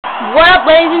What up,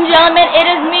 ladies and gentlemen? It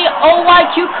is me,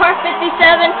 OYQ Car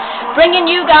 57, bringing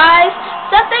you guys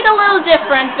something a little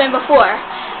different than before.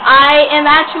 I am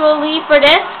actually, for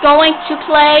this, going to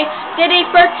play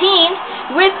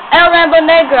WWE'13 with Rambo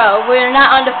Negro. We're not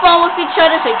on the phone with each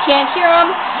other, so you can't hear him,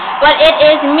 but it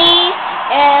is me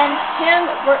and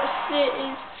him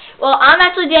versus... Well, I'm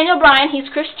actually Daniel Bryan, he's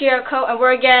Chris Jericho, and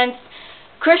we're against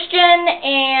Christian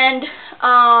and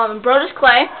Brodus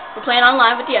Clay. We're playing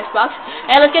online with the Xbox.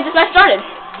 And let's get this match started.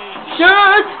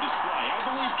 Shoot!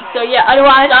 So yeah,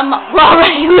 otherwise we're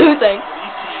already losing.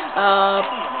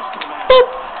 Boop!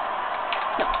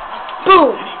 No.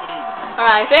 Boom!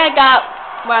 Alright, I think I got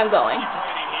where I'm going.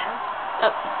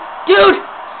 Dude!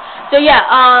 So yeah,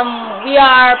 we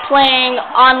are playing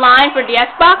online for the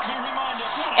Xbox.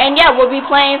 And yeah, we'll be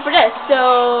playing for this.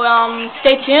 So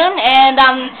stay tuned. And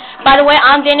by the way,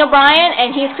 I'm Daniel Bryan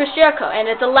and he's Chris Jericho, and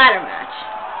it's a ladder match.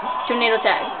 Tornado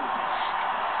tag.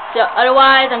 So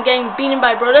otherwise, I'm getting beaten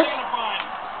by Brodus.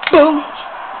 Boom.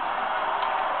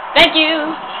 Thank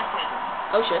you.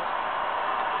 Oh shit.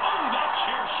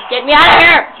 Get me out of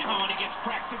here.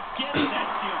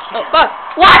 Oh fuck.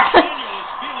 What?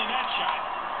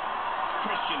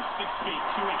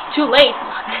 Too late.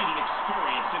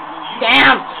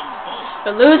 Damn!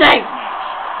 We're losing!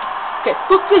 Okay,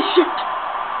 fuck this shit!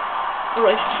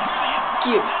 Alright.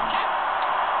 Gear.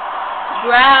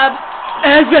 Grab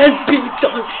and then beat the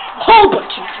whole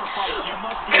bunch of you.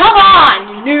 Come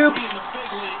on, you noob!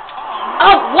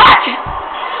 Oh, what?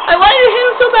 I wanted to hit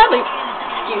him so badly.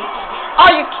 You. Oh,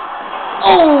 you.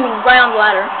 Oh, right on the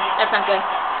ladder. That's not good.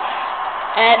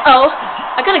 And, oh,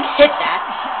 I gotta hit that.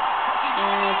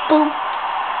 And, boom.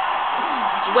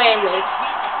 Way late.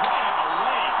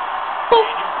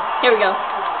 Here we go.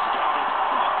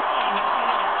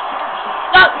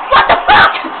 Oh, what the fuck?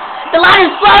 The line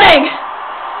is floating!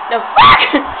 The fuck?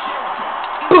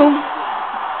 Boom.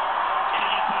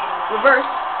 Reverse.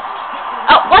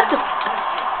 Oh, what the?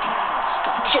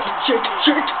 Shit.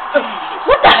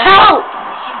 What the hell?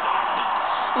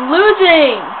 I'm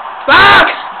losing. Fuck!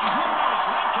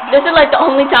 This is like the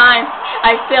only time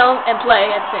I film and play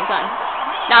at the same time.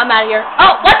 Now I'm out of here.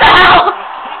 Oh, what the hell?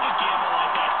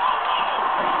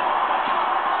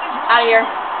 Out of here.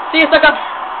 See you, sucker.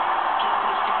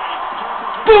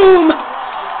 Boom.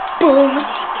 Boom.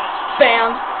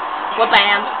 Bam.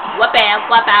 Wha-bam. Wha-bam.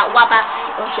 Wha-bow. Wha-bow.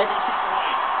 Oh, shit.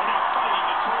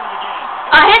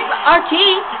 I hit RT.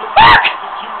 Fuck!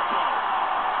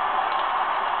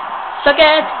 Suck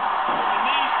it.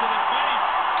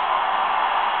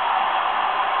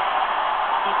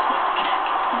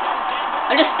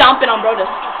 I'm just stomping on Brodus.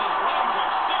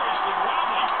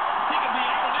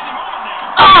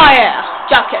 Oh yeah!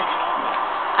 Drop kick.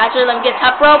 Actually, let me get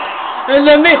top rope. And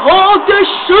let me hold this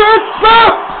shit,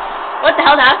 bro! What the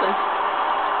hell happened?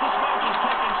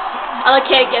 I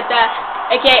can't get that.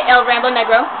 AKA Rambo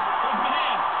Negro.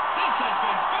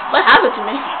 What happened to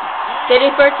me?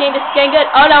 WWE'13, this is getting good.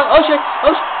 Oh no, oh shit,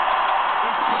 oh shit.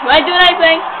 Am I doing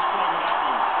anything?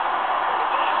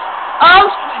 Oh!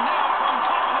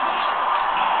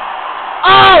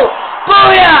 Oh!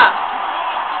 Booyah!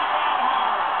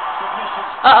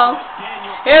 Uh-oh.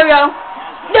 Here we go.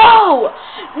 No!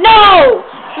 No!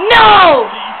 No!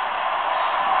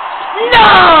 No!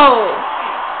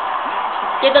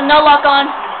 Get the no lock on.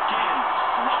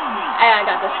 I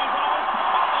got this.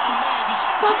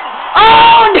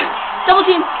 Oh! No. Double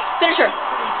team. Finisher.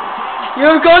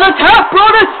 You're gonna tap,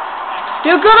 Brodus!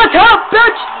 You're gonna tap,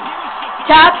 bitch!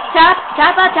 Tap, tap,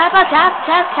 tap, tap, tap, tap, tap,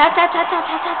 tap, tap, tap, tap, tap,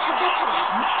 tap, tap,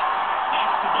 tap.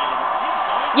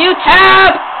 You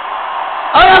tap!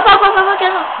 Oh no, fuck, get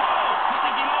him.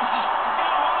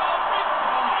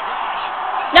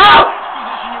 No!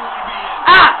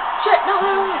 Ah! Shit, no.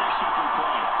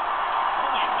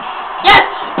 Yes!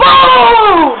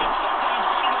 Boom!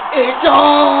 It's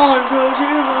on!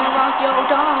 Rock your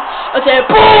dog. I said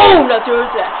boom! That's what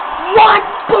I said. What?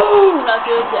 Boom! That's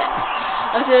what I said.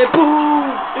 I said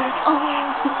boom! It's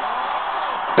on!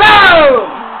 Boom!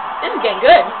 This is getting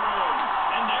good.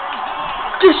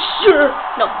 Just sure.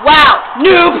 No, wow.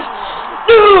 Noob.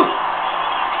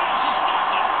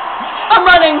 I'm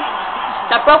running.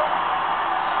 Top rope.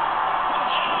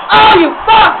 Oh, you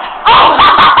fuck. Oh.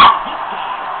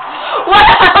 What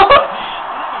the hell?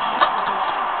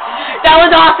 That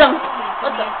was awesome.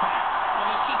 What the?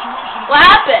 What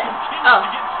happened? Oh.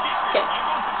 Okay.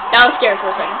 That was scary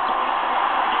for a second.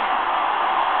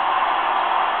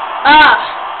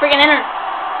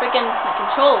 Freaking my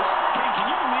controls.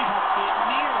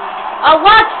 Oh,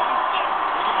 what?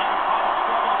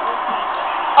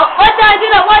 Oh, why did I do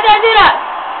that?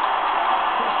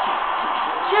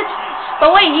 Shit.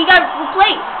 But wait, he got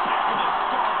replaced.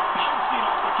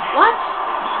 What?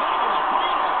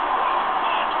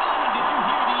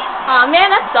 Aw, man,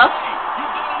 that sucks.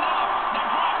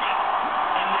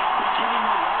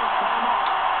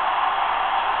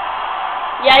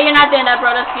 Yeah, you're not doing that,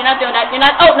 Brodus. You're not doing that. You're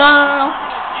not. Oh, no.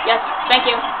 Yes, thank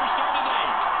you.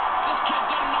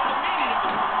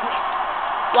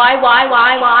 Why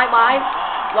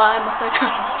must I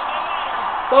come?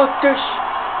 Fuck this.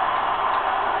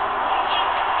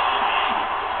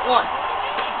 One.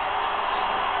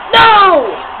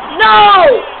 No!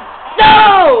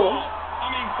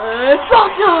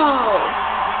 Fuck no!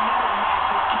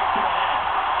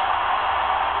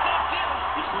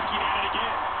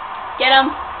 Get him.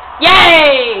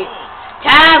 Yay!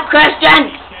 Tap,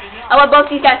 Christian! I want both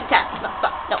these guys to tap.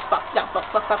 Fuck. No, fuck. No, fuck.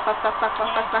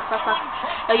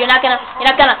 No, you're not gonna, fucker.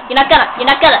 You're not gonna,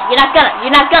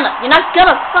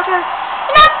 fucker!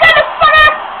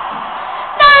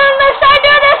 No, unless I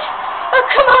do this! Oh,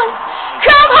 come on!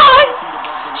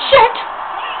 Shit!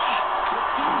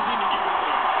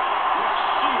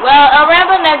 Well,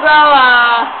 Rambo Negro,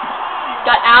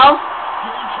 got out.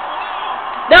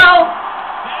 No!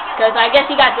 Because I guess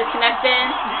he got disconnected.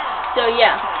 So,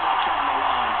 yeah.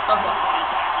 Okay.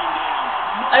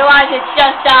 Otherwise, it's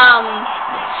just,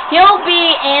 he'll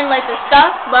be in, like, the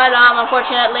stuff, but,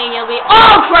 unfortunately, he'll be,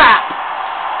 oh, crap!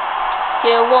 He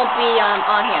won't be,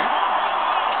 on here.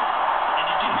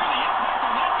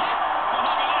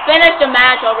 Finished the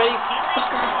match already,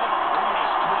 fucker.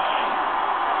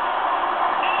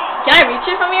 Can I reach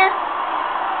it from here?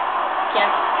 Can't.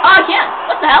 Oh, I can.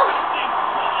 What the hell?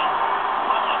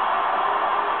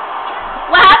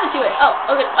 What happened to it? Oh,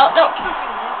 okay. Oh, no.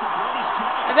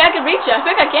 I think I can reach it. I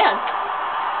think I can.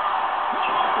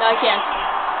 No, I can't.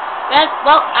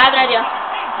 Well, I have an idea.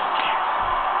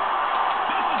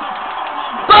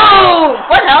 Boom!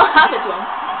 What the hell happened to him?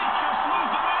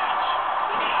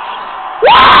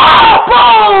 Whoa!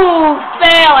 Boom!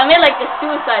 Fail! I made like the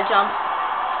suicide jump.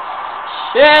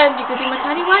 Shit, you could see my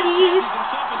tiny whities.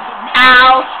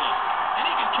 Ow!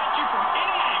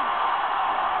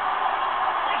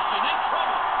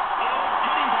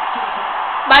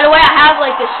 By the way, I have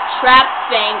like this trap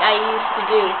thing I used to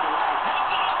do.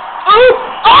 Ooh!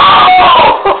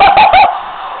 Oh!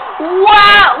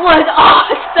 Wow! Was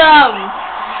awesome!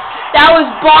 That was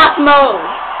boss mode.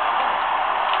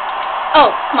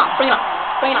 Oh, come on, bring it on.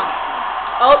 Bring it on.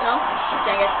 Oh, no.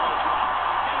 Dang it.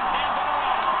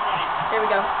 There we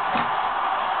go.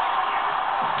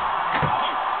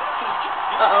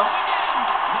 Uh-oh.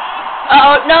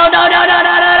 Uh-oh. No.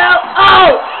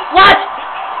 Oh! What?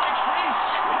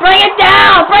 Bring it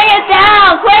down!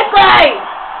 Quickly!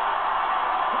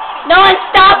 No one's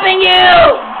stopping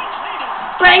you!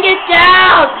 Bring it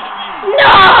down!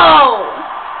 No!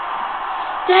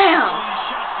 Damn!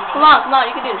 Come on,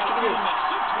 you can do this,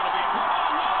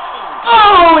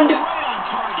 Owned!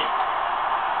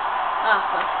 Ah,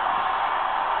 fuck.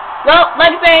 Well,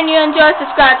 like if you enjoyed,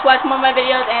 subscribe to watch more of my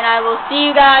videos, and I will see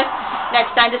you guys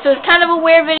next time. This was kind of a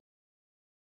weird video.